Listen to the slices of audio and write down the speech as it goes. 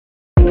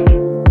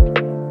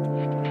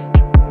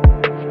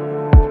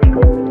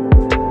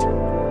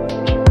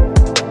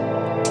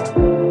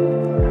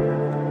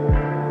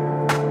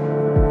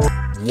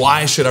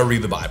why should I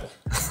read the Bible?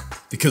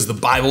 Because the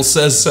Bible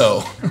says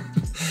so.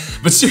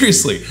 But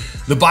seriously,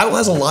 the Bible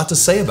has a lot to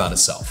say about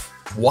itself.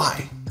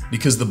 Why?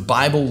 Because the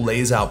Bible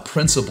lays out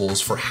principles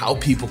for how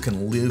people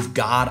can live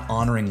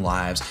God-honoring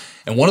lives.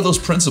 And one of those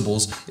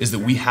principles is that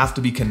we have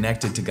to be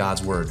connected to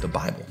God's Word, the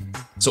Bible.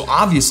 So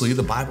obviously,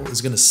 the Bible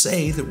is going to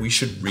say that we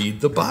should read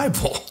the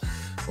Bible.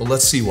 Well,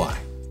 let's see why.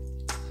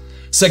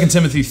 2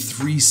 Timothy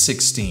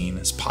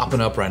 3:16 is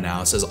popping up right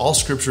now. It says, all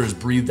scripture is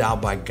breathed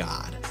out by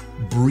God.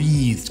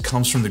 Breathed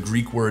comes from the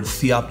Greek word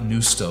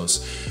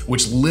theopneustos,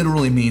 which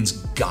literally means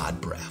God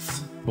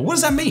breath. But what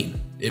does that mean?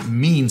 It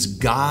means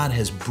God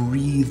has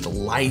breathed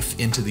life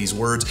into these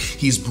words.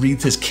 He's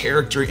breathed his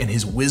character and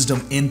his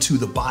wisdom into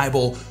the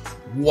Bible.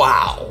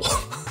 Wow.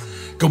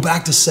 Go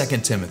back to 2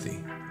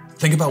 Timothy.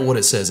 Think about what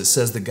it says. It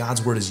says that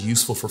God's word is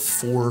useful for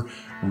 4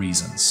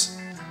 reasons.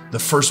 The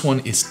first one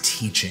is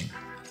teaching.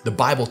 The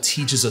Bible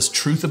teaches us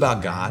truth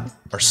about God,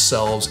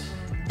 ourselves,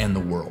 and the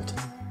world.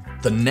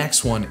 The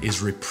next one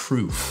is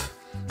reproof.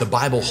 The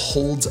Bible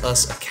holds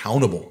us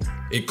accountable.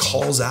 It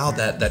calls out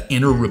that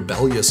inner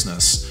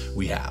rebelliousness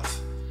we have.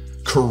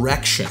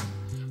 Correction.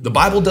 The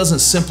Bible doesn't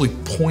simply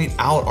point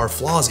out our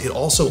flaws, it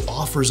also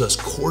offers us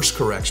course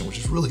correction, which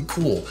is really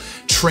cool.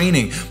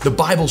 Training. The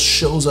Bible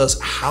shows us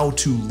how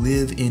to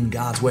live in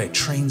God's way, it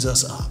trains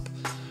us up.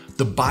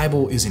 The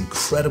Bible is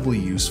incredibly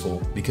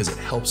useful because it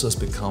helps us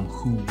become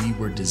who we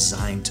were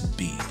designed to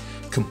be,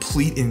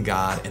 complete in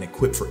God and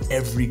equipped for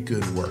every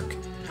good work.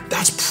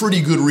 That's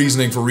pretty good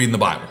reasoning for reading the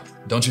Bible,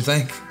 don't you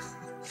think?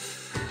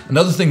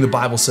 Another thing the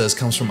Bible says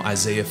comes from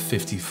Isaiah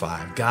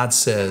 55. God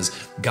says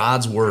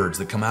God's words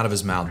that come out of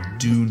his mouth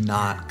do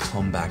not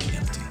come back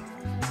empty.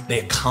 They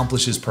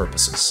accomplish his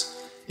purposes.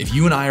 If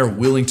you and I are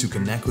willing to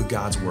connect with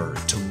God's word,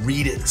 to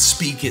read it,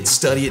 speak it,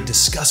 study it,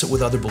 discuss it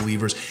with other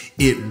believers,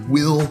 it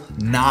will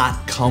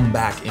not come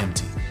back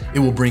empty. It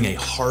will bring a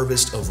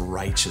harvest of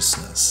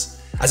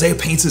righteousness. Isaiah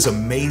paints this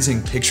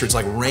amazing picture. It's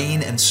like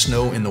rain and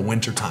snow in the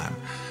wintertime.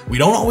 We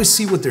don't always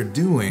see what they're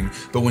doing,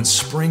 but when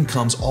spring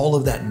comes, all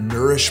of that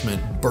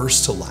nourishment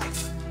bursts to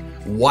life.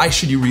 Why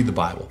should you read the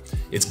Bible?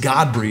 It's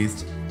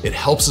God-breathed, it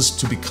helps us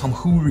to become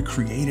who we were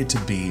created to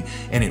be,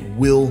 and it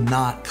will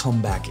not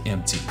come back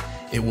empty.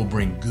 It will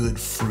bring good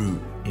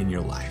fruit in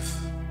your life.